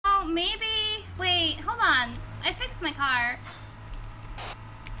maybe... Wait, hold on. I fixed my car.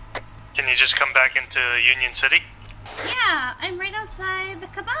 Can you just come back into Union City? Yeah, I'm right outside the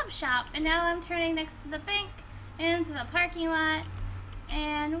kebab shop, and now I'm turning next to the bank, into the parking lot,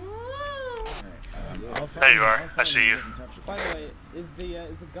 and woo! There you are. I see you. By the way, is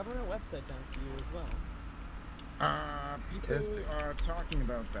the government website down for you as well? People are talking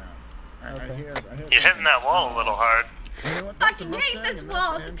about that. I hear You're hitting that wall a little hard. You know what, Fucking hate this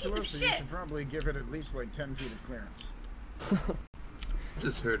wall, it's a piece of so shit! You should probably give it at least like 10 feet of clearance.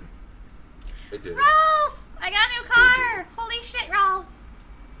 Just heard. I did. Rolf! I got a new car! Holy shit, Rolf!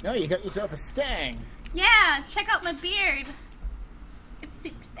 No, you got yourself a Stang. Yeah, check out my beard. It's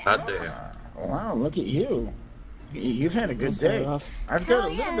super sad. Hot damn. Wow, look at you. You've had a good day. I've got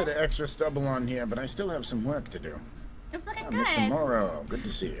a little bit of extra stubble on here, but I still have some work to do. It's looking good. Mr. Morrow, good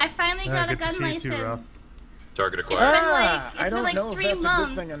to see you. I finally got a gun license. Target It's acquired. been like, I don't like know 3 if that's months. a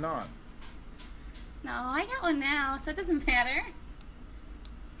good thing or not. No, I got one now, so it doesn't matter.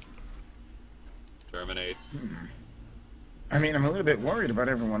 Terminate. I mean, I'm a little bit worried about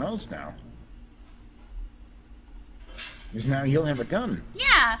everyone else now. Because now you'll have a gun.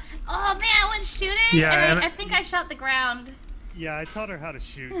 Yeah. Oh man, I went shooting. Yeah, and I think I shot the ground. Yeah, I taught her how to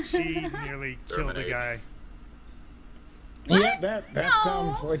shoot. She nearly killed the guy. What? Yeah, that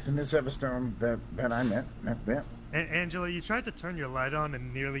sounds like the Miss Everstone that I met. That. Angela, you tried to turn your light on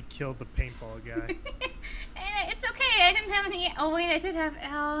and nearly killed the paintball guy. It's okay. I didn't have any. Oh wait, I did have.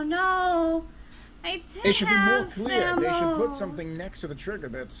 Oh no. I did. It should be more have clear. ammo. They should put something next to the trigger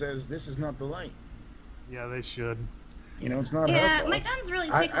that says this is not the light. Yeah, they should. You know, it's not her Yeah, fault. my gun's really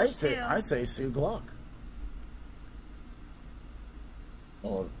ticklish too. I say Sue Glock.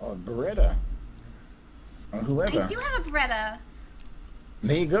 Or Beretta. Or whoever. I do have a Beretta.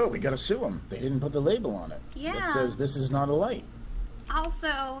 There you go. We gotta sue them. They didn't put the label on it. Yeah. It says this is not a light.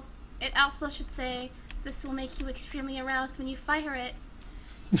 Also, it also should say this will make you extremely aroused when you fire it.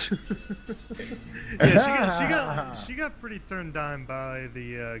 Yeah, she got pretty turned on by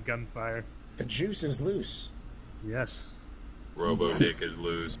the gunfire. The juice is loose. Yes. Robo Dick is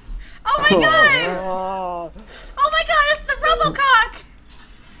loose. Oh my god! Oh my god, it's the Robocock!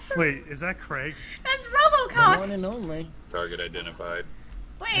 Wait, is that Craig? That's The Robocock! one and only. Target identified.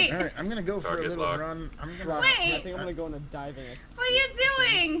 Wait, Alright, I'm gonna go for Target a little locked. run. I'm gonna. Wait. I think I'm gonna go on a diving expedition. what are you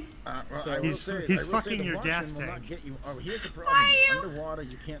doing? Well, So I will he's say fucking the your washing gas will not tank. get you. Oh, here's the problem. Why are you- Underwater,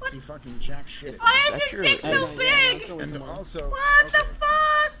 you can't see fucking jack shit. Why is your dick so big? And also, What the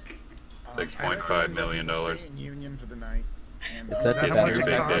fuck? $6.5 million. Stay in Union for the night. And Is that the I'm big gonna-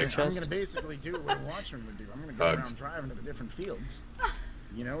 dick I'm chest? gonna basically do what a watchman would do. I'm gonna go Hugs. around driving to the different fields.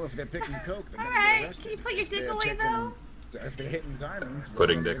 You know, if they're picking coke, they're gonna Alright, get arrested. can you put your If dick they're away, taking- though? If they're hitting diamonds,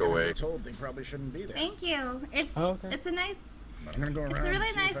 Putting they're dick gonna away. get told they probably shouldn't be there. Thank you. It's it's a nice. I'm gonna go around. It's a really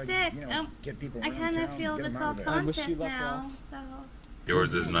and see nice if I dick. can, you know, get people I around kind of town, feel a get bit them out of there. self-conscious she left now. off. So.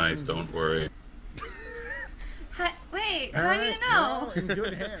 Yours is nice, don't worry. Wait, All how do right, you know? you're all in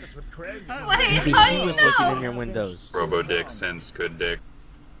good hands with Craig. Wait, Maybe how do she you was looking in know? your windows. Robo Dick sensed good dick.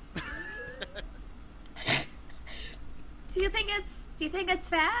 Do you think it's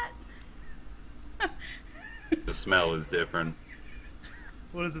fat? The smell is different.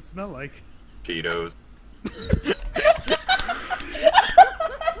 What does it smell like? Cheetos.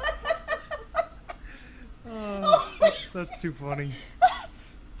 Oh, that's too funny.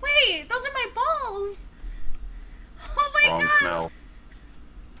 Wait, those are my balls. Oh my Wrong god. smell.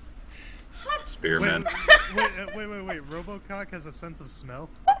 Spearmint. Wait. Robocock has a sense of smell?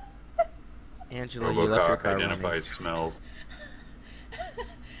 Angela, you left your Robocock car running. identifies smells.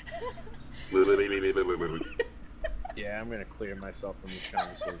 Yeah, I'm gonna clear myself from this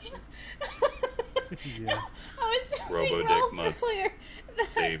conversation. Yeah. I was Robo really Dick must clear that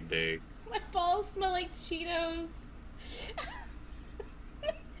save day. my balls smell like Cheetos.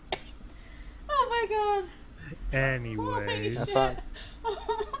 Oh my god. Anyways. Have fun.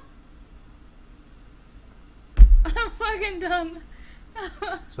 I'm fucking done.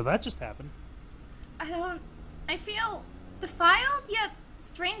 So that just happened. I feel defiled yet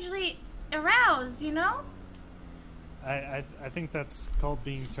strangely aroused, you know? I think that's called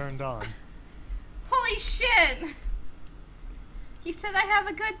being turned on. Holy shit! He said I have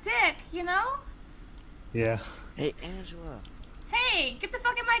a good dick, you know? Yeah. Hey, Angela. Hey, get the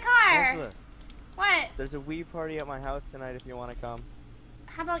fuck in my car! Angela, What? there's a weed party at my house tonight if you want to come.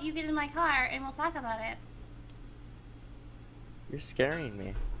 How about you get in my car and we'll talk about it? You're scaring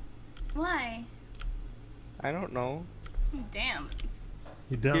me. Why? I don't know. Damn.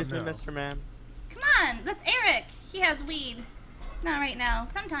 You don't Excuse know. me, Mr. Man. Come on, that's Eric. He has weed. Not right now.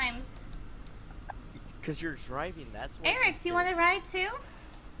 Sometimes. Because you're driving, that's what Eric, do you want to ride too?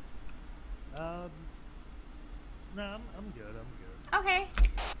 No, I'm good. I'm good. Okay,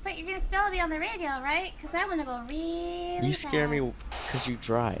 but you're gonna still be on the radio, right? Because I'm gonna go really You scare fast. me because you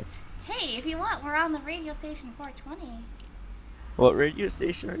drive. Hey, if you want, we're on the radio station 420. What radio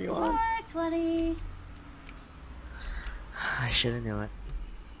station are you on? 420. I should have known it.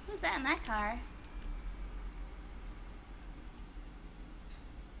 Who's that in that car?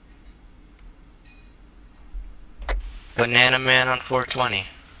 Banana Man on 420.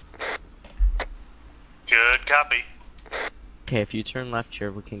 Good copy. Okay, if you turn left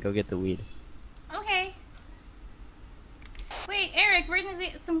here, we can go get the weed. Okay. Wait, Eric, we're gonna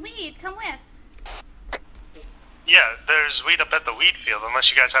get some weed. Come with. Yeah, there's weed up at the weed field, unless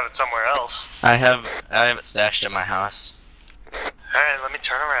you guys have it somewhere else. I have it stashed at my house. Alright, let me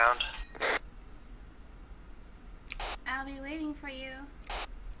turn around. I'll be waiting for you.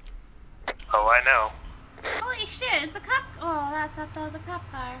 Oh, I know. Holy shit, it's a cop. Oh, I thought that was a cop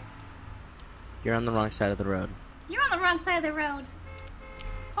car. You're on the wrong side of the road. You're on the wrong side of the road.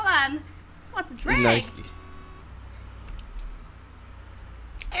 Hold on. What's a drag? No,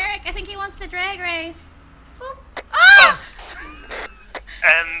 Eric, I think he wants the drag race. Boop. Ah!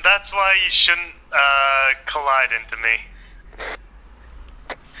 And that's why you shouldn't, collide into me.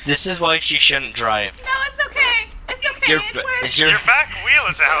 This is why she shouldn't drive. No, it's okay. It's okay. It worked. Your back wheel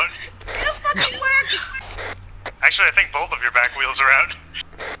is out. It fucking worked. Actually, I think both of your back wheels are out.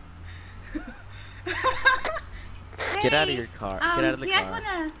 Get out of your car. Get out of the car.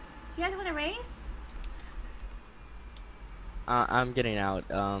 Do you guys wanna race? I'm getting out.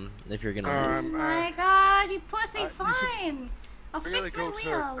 If you're gonna lose. Oh my god, you pussy! Fine. I'll Really fix my go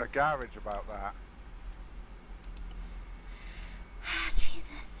wheels. to a garage about that.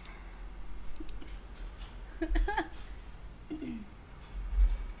 Jesus.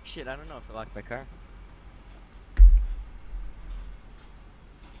 Shit, I don't know if I locked my car.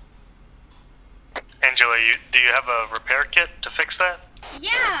 Angela, do you have a repair kit to fix that?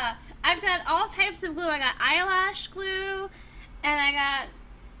 Yeah, I've got all types of glue. I got eyelash glue, and I got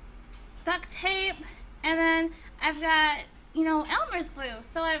duct tape, and then I've got, you know, Elmer's glue.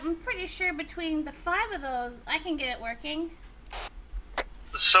 So I'm pretty sure between the 5 of those, I can get it working.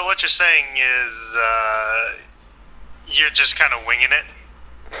 So what you're saying is, you're just kind of winging it?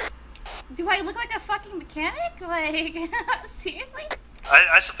 Do I look like a fucking mechanic? Like, seriously?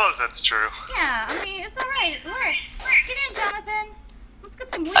 I suppose that's true. Yeah, I mean, it's alright, it works. Get in, Jonathan. Let's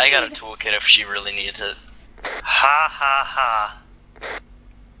get some weed. I got a toolkit if she really needs it. Ha ha ha.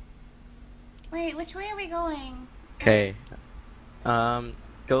 Wait, which way are we going? Okay.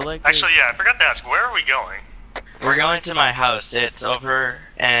 Go like. Actually, yeah, I forgot to ask, where are we going? We're going to my house. It's over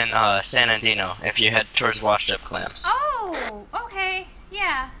in San Andino, if you head towards Washed Up Clams. Oh, okay.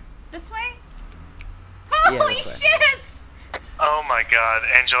 Yeah. This way? Yeah, Holy this way. shit! Oh my god,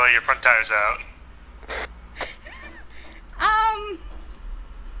 Angela, your front tire's out.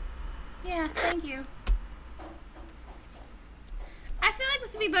 Yeah, thank you. I feel like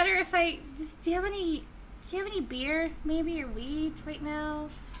this would be better if I just, do you have any beer, maybe, or weed right now?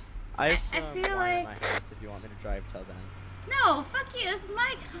 I have some feel wine like- at my house if you want me to drive till then. No, fuck you, this is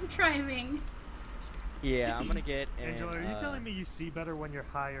I'm driving. Yeah, I'm gonna get in, Angela, are you telling me you see better when you're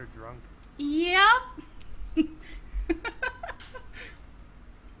high or drunk? Yep.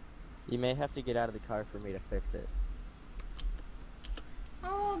 You may have to get out of the car for me to fix it.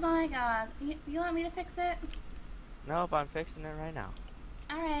 Oh my god. You want me to fix it? Nope, I'm fixing it right now.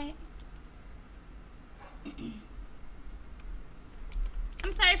 Alright.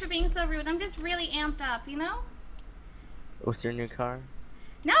 I'm sorry for being so rude. I'm just really amped up, you know? With your new car?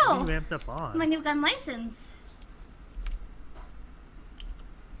 No! What are you amped up on? My new gun license.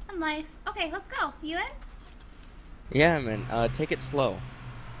 On life. Okay, let's go. You in? Yeah, man. Take it slow.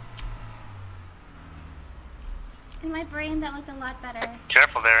 In my brain, that looked a lot better.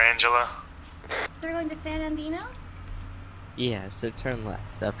 Careful there, Angela. So we're going to San Andino? Yeah, so turn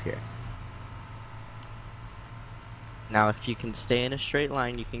left, up here. Now, if you can stay in a straight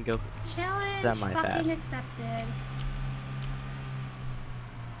line, you can go Challenge semi-fast. fucking accepted.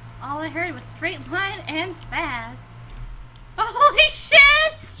 All I heard was straight line and fast. Holy shit!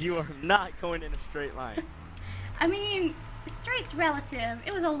 You are not going in a straight line. I mean, straight's relative.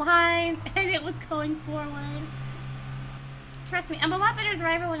 It was a line, and it was going forward. Trust me, I'm a lot better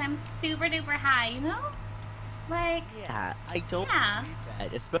driver when I'm super duper high, you know? Like, Yeah, I don't Yeah. believe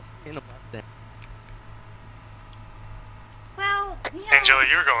that, especially in a Mustang. well, you know... Angela,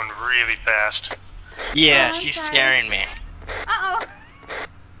 you're going really fast. Yeah, Oh, I'm she's sorry. scaring me. Uh-oh.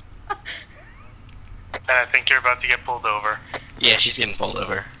 And I think you're about to get pulled over. Yeah, she's getting pulled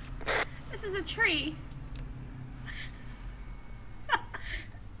over. This is a tree.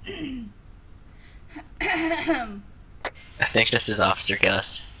 I think this is Officer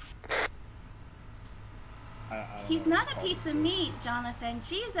Gus. He's not a piece of meat, Jonathan.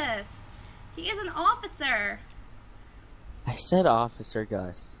 Jesus. He is an officer. I said Officer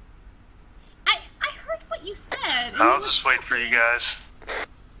Gus. I heard what you said. I'll just wait for you guys.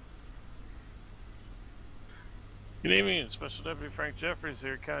 Good evening, Special Deputy Frank Jeffries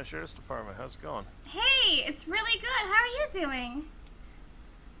here, County Sheriff's Department. How's it going? Hey, it's really good. How are you doing?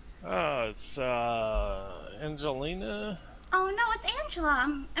 Oh, it's Angelina. Oh no, it's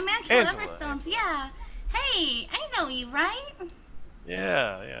Angela. I'm Angela Everstone's. Yeah. Hey, I know you, right?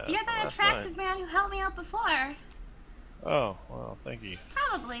 Yeah. You're that attractive man who helped me out before. Oh, well, thank you.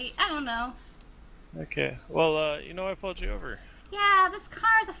 Probably. I don't know. Okay. Well, you know I pulled you over. Yeah, this car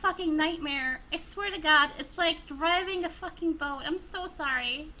is a fucking nightmare. I swear to God, it's like driving a fucking boat. I'm so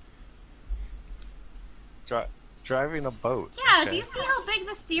sorry. Driving a boat? Yeah, okay. Do you see how big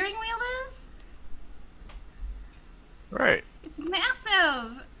the steering wheel is? Right. It's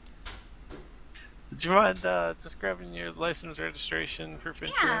massive. Did you mind just grabbing your license registration for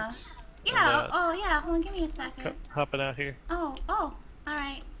insurance? Yeah. And, Oh, yeah. Hold on, give me a second. Hopping out here. Oh,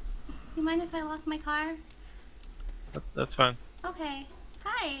 alright. Do you mind if I lock my car? That's fine. Okay.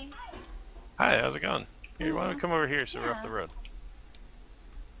 Hi. Hi, how's it going? Here, why don't we come over here so we're up the road?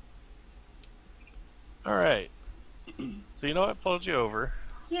 Alright. So you know I pulled you over.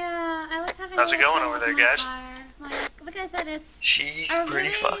 Yeah, I was having How's a it going trouble over there, with my guys? car. Like I said, it's She's a pretty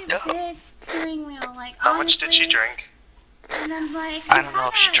really fucked up. big steering wheel. Like, How much did she honestly, drink? And then, like, I don't know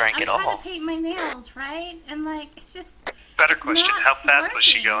if she drank I'm at trying all. to paint my nails, right? And like, it's just Better it's question, not how fast was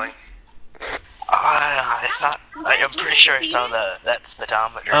she working. going? I thought. Was that I'm pretty sure I saw that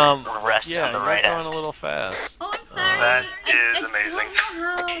speedometer rest yeah, on the right you're going end. a little fast. Oh, I'm sorry. That I is amazing. don't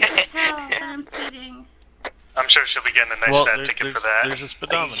know how to tell that I'm speeding. I'm sure she'll be getting a nice Well, fat ticket for that. There's a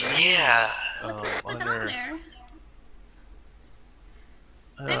speedometer. Yeah. What's a on speedometer?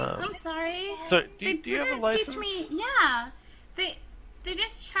 I'm sorry. So, They do you have a didn't license? teach me. Yeah, they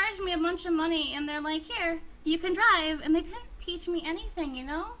just charged me a bunch of money, and they're like, "Here, you can drive," and they didn't teach me anything. You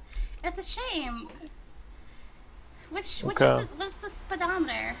know, it's a shame. Which Okay. what's the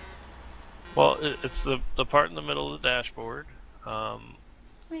speedometer? Well, it's the part in the middle of the dashboard,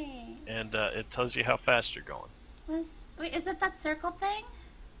 Wait, and it tells you how fast you're going. wait, is it that circle thing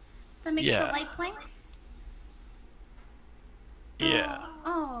that makes Yeah. the light blink? Yeah.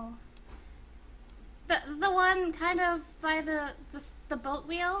 Oh. The one kind of by the boat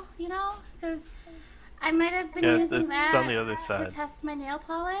wheel, you know? Because I might have been using that it's on the other to side. test my nail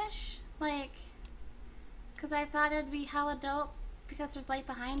polish. Like, because I thought it'd be hella dope because there's light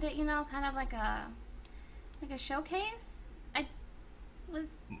behind it, you know? Kind of like a showcase.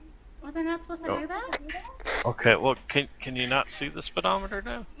 Was I not supposed to do that? Okay. Well, can you not see the speedometer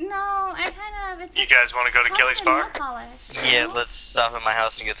now? No, I kind of, it's You just guys want to go to talking Kelly's to bar? nail polish, you Yeah, know? let's stop at my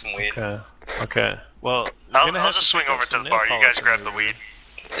house and get some weed. Okay. Well, you're gonna I'll have just to swing pick up over to some the nail bar. You polish guys in grab there the weed.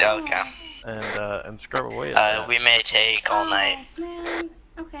 Yeah, okay. and scrub away at that. We may take all night. Oh, man.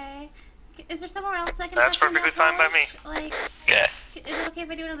 Okay. Is there somewhere else I can That's touch my nail perfectly fine by me. polish? Like, Okay. is it okay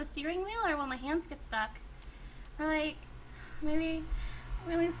if I do it on the steering wheel, or will my hands get stuck? Or like, maybe.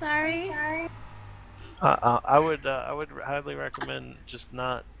 Really sorry. I would highly recommend just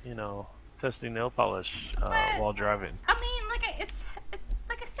not, testing nail polish while driving. I mean, like, it's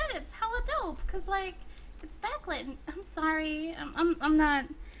like I said, it's hella dope. Cause like, it's backlit. And I'm sorry. I'm not.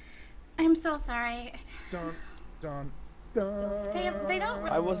 I'm so sorry. Dun. They don't.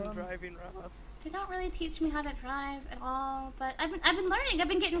 I wasn't driving, Rob. They don't really teach me how to drive at all, but I've been learning. I've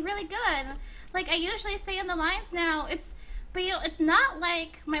been getting really good. Like, I usually stay in the lines now. But it's not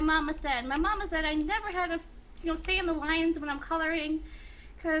like my mama said. My mama said I never had to stay in the lines when I'm coloring,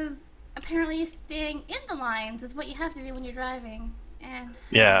 because apparently staying in the lines is what you have to do when you're driving. And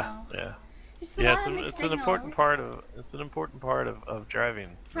Yeah. There's a lot of mixed It's an important part of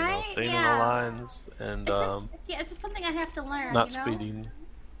driving. Right? Staying Yeah. in the lines and it's just something I have to learn. not you know? speeding,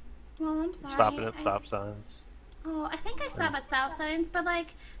 Well, I'm sorry. stopping at stop signs. Oh, I think I stop at stop signs, but like,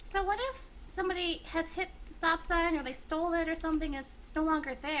 so what if somebody has hit the stop sign, or they stole it or something, and it's no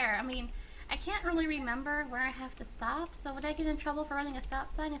longer there? I mean, I can't really remember where I have to stop, so would I get in trouble for running a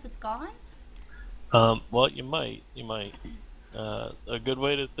stop sign if it's gone? Well, you might. A good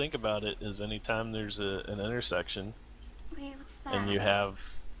way to think about it is anytime there's an intersection, Wait, what's that? and you have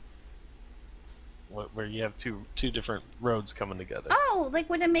where you have two different roads coming together. Oh, like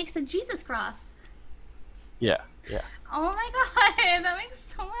when it makes a Jesus cross. Yeah. Oh my god, that makes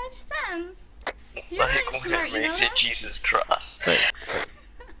so much sense. You're Like really when smart, it you know makes it that? Jesus cross. Thanks.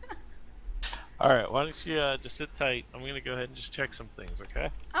 All right. Why don't you just sit tight? I'm gonna go ahead and just check some things. Okay.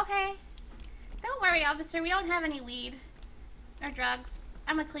 Okay. Don't worry, sorry, officer. We don't have any weed or drugs.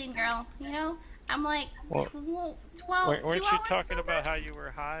 I'm a clean girl, you know? I'm like 12 Weren't 2 you hours talking sober? about how you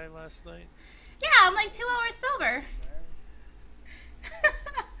were high last night? Yeah, I'm like 2 hours sober.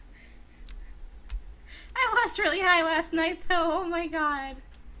 I was really high last night, though. Oh my god.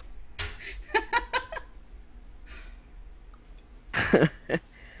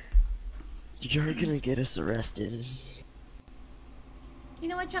 You're gonna get us arrested. You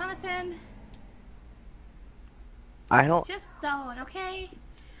know what, Jonathan? I don't. Just don't, okay?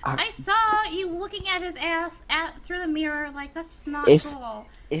 I- I saw you looking at his ass through the mirror, like, that's just not cool.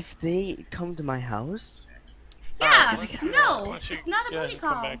 If they come to my house, Yeah, Why don't no, you it's not a go ahead booty and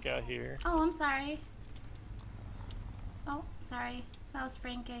come call. back out here. Oh, I'm sorry. Oh, sorry. That was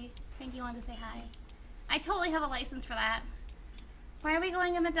Frankie. Frankie wanted to say hi. I totally have a license for that. Why are we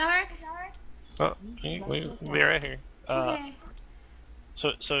going in the dark? Oh, we'll be right here. Okay.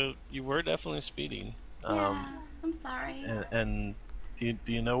 So you were definitely speeding. Yeah, I'm sorry. And do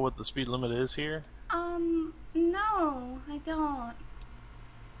you know what the speed limit is here? No, I don't.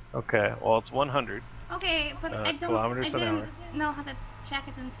 Okay, well it's 100. Okay, but I don't. Kilometers I an didn't hour. know how to check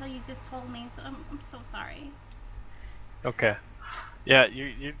it until you just told me, so I'm so sorry. Okay. Yeah,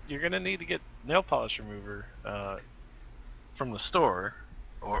 you're gonna need to get nail polish remover from the store,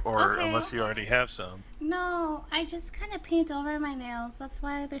 or Okay. unless you already have some. No, I just kind of paint over my nails. That's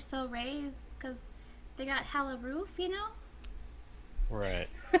why they're so raised, because they got hella roof, you know? Right.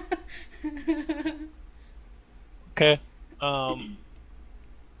 Okay.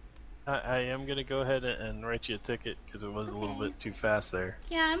 I am gonna go ahead and write you a ticket because it was a little bit too fast there.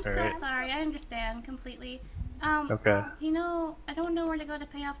 Yeah, I'm so Alright. sorry. I understand completely. Okay. Do you know, I don't know where to go to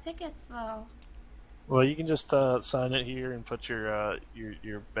pay off tickets, though. Well, you can just sign it here and put your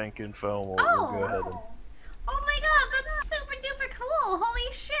bank info, and we'll go ahead and. Oh my god, that's super duper cool!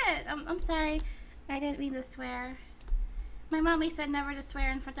 Holy shit! I'm sorry. I didn't mean to swear. My mommy said never to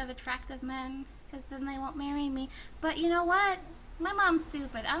swear in front of attractive men, because then they won't marry me. But you know what? My mom's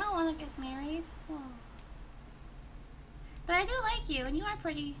stupid. I don't want to get married. Oh. But I do like you, and you are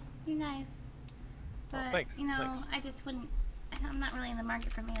pretty. You're nice. But, thanks, you know, thanks. I just wouldn't... I'm not really in the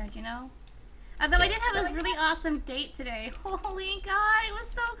market for marriage, you know? Although I did have this really awesome date today. Holy god, it was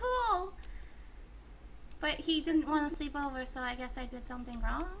so cool! But he didn't want to sleep over, so I guess I did something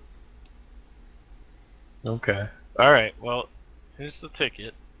wrong. Okay. All right. Well, here's the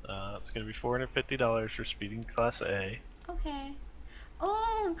ticket. It's gonna be $450 for speeding Class A. Okay.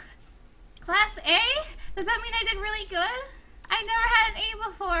 Oh, Class A? Does that mean I did really good? I never had an A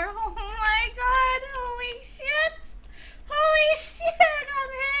before. Oh my god! Holy shit! Holy shit! I got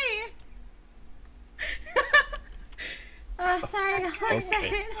an A. Sorry. I'm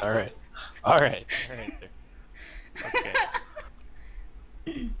excited. Okay. All right. All right. There.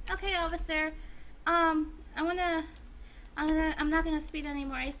 Okay. Okay, officer. I'm not gonna speed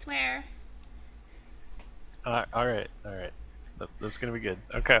anymore. I swear. All right. That's gonna be good.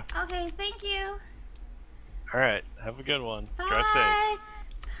 Okay. Okay, thank you. All right. Have a good one. Bye. Drive safe.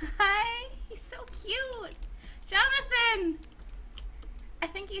 Bye. He's so cute. Jonathan! I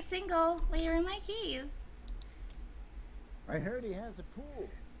think he's single. Where are my keys? I heard he has a pool.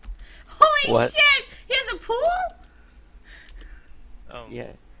 Holy What? shit! He has a pool?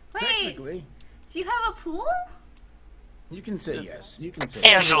 Yeah. Wait, Technically, do you have a pool? you can say yes. You can say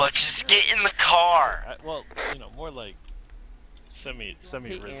Angela, just get in the car. Well, more like semi Hey,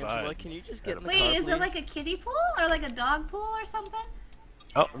 reside. Angela, can you just get in the car, Wait, is please? it like a kiddie pool or like a dog pool or something?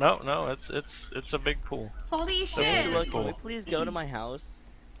 Oh no, it's a big pool. Holy shit! Angela, can Cool. we please go to my house?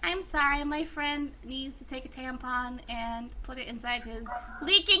 I'm sorry, my friend needs to take a tampon and put it inside his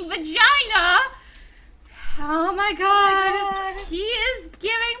leaking vagina! Oh my god! He is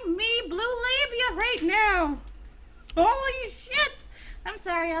giving me blue labia right now! Holy shit! I'm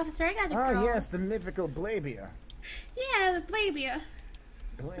sorry, officer, I gotta go. Ah, yes, the mythical Blabia. Yeah, the labia.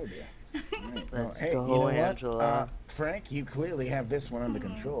 Blabia. Right, well, Let's hey, go, you know what? Angela. Frank, you clearly have this one under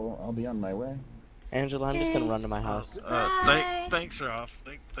control. I'll be on my way. Angela, I'm just gonna Okay. run to my house. Bye. Thanks, Ralph.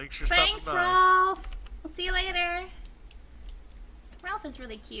 Thanks for Thanks, stopping by. Ralph! We'll see you later. Ralph is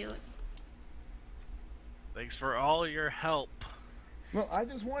really cute. Thanks for all your help. Well, I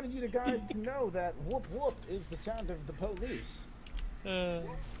just wanted you guys to know that whoop whoop is the sound of the police. I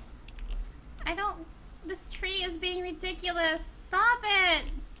don't... This tree is being ridiculous. Stop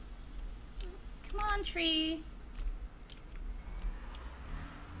it! Come on, tree.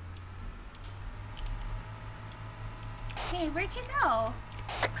 Hey, where'd you go?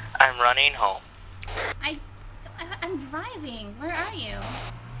 I'm running home. I'm driving. Where are you?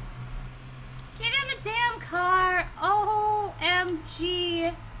 Get in the damn car.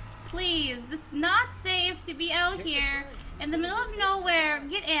 OMG. Please, this is not safe to be out here in the middle of nowhere.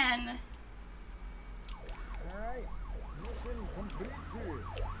 Get in. Alright, mission completed.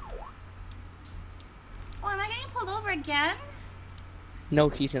 Oh, am I getting pulled over again? No,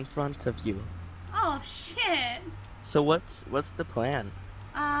 he's in front of you. Oh, shit. So what's the plan?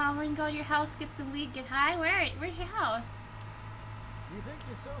 We're gonna go to your house, get some weed, get high. Where's your house? You think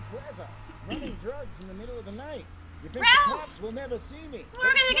you're so clever, running drugs in the middle of the night. You think Ralph! the cops will never see me. We're But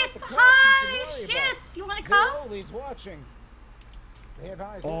gonna it's get not the cops you high! should worry Shit! about. You wanna They're come? always watching. They have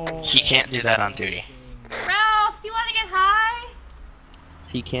eyes He can't do that on duty. Ralph, do you wanna get high?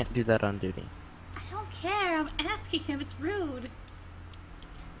 He can't do that on duty. I don't care. I'm asking him. It's rude.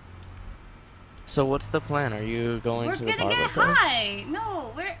 So what's the plan? Are you going We're to the gonna bar get with us? high.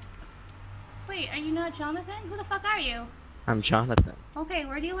 No, we're. Wait, are you not Jonathan? Who the fuck are you? I'm Jonathan. Okay,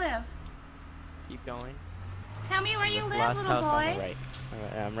 where do you live? Keep going. Tell me where you This live, last little house boy. on the right.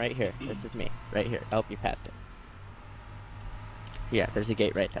 I'm right here. This is me. Right here. I'll help you past it. Yeah, there's a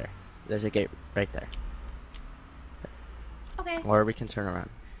gate right there. There's a gate right there. Okay. Or we can turn around.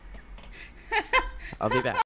 I'll be back.